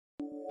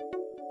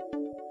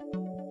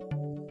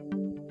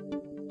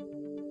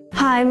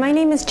Hi, my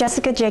name is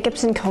Jessica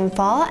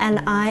Jacobson-Konefall, and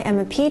I am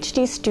a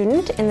PhD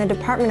student in the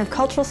Department of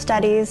Cultural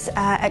Studies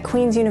at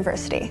Queen's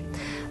University.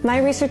 My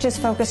research is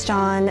focused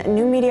on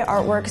new media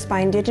artworks by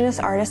Indigenous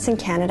artists in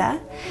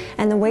Canada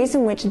and the ways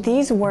in which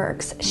these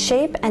works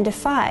shape and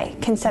defy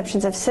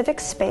conceptions of civic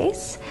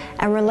space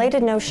and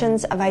related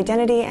notions of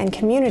identity and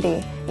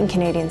community in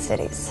Canadian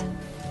cities.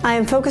 I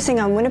am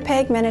focusing on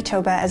Winnipeg,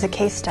 Manitoba as a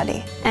case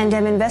study, and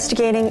am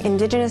investigating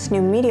Indigenous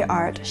new media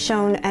art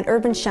shown at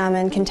Urban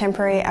Shaman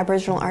Contemporary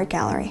Aboriginal Art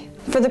Gallery.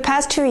 For the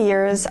past 2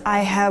 years,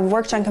 I have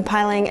worked on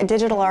compiling a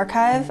digital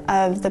archive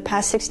of the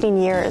past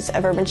 16 years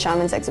of Urban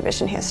Shaman's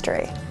exhibition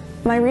history.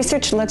 My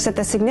research looks at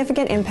the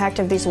significant impact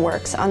of these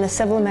works on the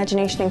civil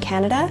imagination in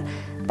Canada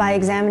by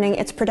examining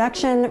its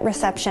production,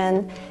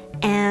 reception,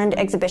 and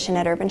exhibition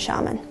at Urban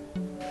Shaman.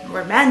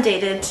 We're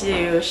mandated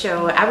to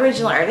show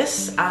Aboriginal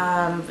artists,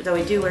 though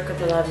we do work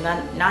with a lot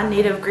of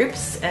non-native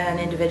groups and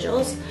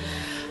individuals,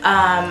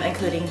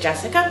 including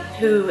Jessica,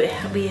 who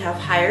we have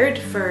hired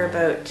for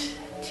about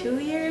 2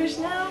 years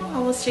now,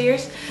 almost 2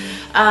 years.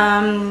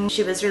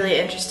 She was really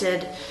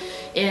interested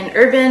in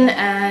urban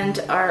and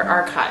our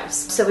archives.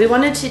 So we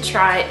wanted to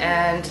try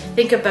and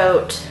think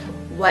about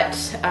what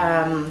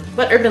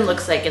urban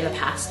looks like in the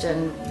past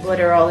and what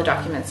are all the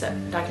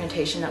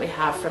documentation that we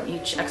have from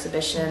each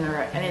exhibition or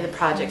any of the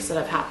projects that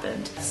have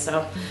happened.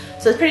 So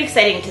it's pretty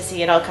exciting to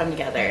see it all come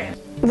together.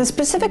 The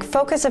specific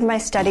focus of my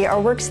study are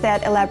works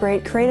that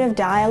elaborate creative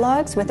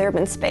dialogues with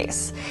urban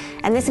space.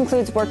 And this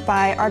includes work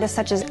by artists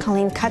such as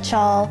Colleen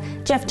Cutshall,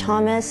 Jeff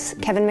Thomas,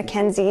 Kevin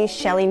McKenzie,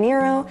 Shelley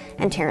Nero,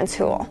 and Terrence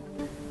Houle.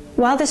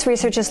 While this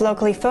research is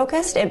locally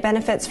focused, it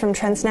benefits from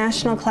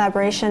transnational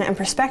collaboration and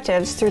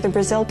perspectives through the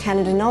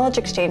Brazil-Canada Knowledge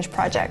Exchange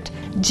project.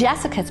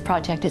 Jessica's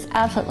project is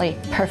absolutely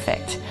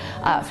perfect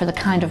for the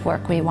kind of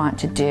work we want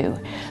to do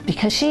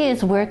because she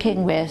is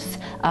working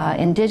with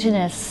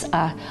Indigenous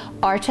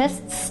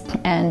artists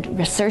and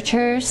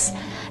researchers,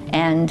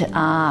 and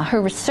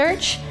her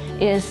research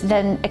is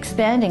then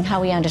expanding how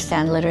we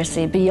understand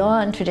literacy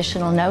beyond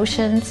traditional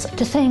notions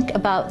to think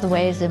about the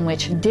ways in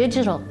which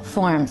digital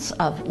forms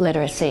of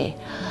literacy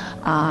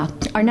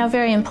are now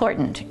very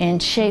important in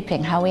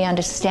shaping how we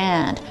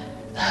understand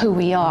who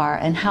we are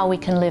and how we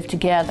can live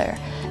together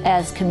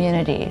as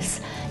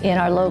communities in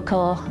our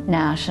local,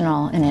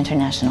 national, and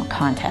international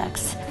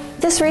contexts.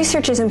 This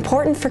research is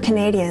important for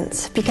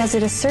Canadians because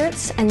it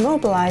asserts and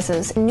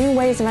mobilizes new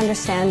ways of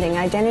understanding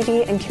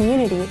identity and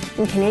community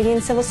in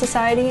Canadian civil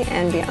society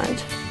and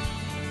beyond.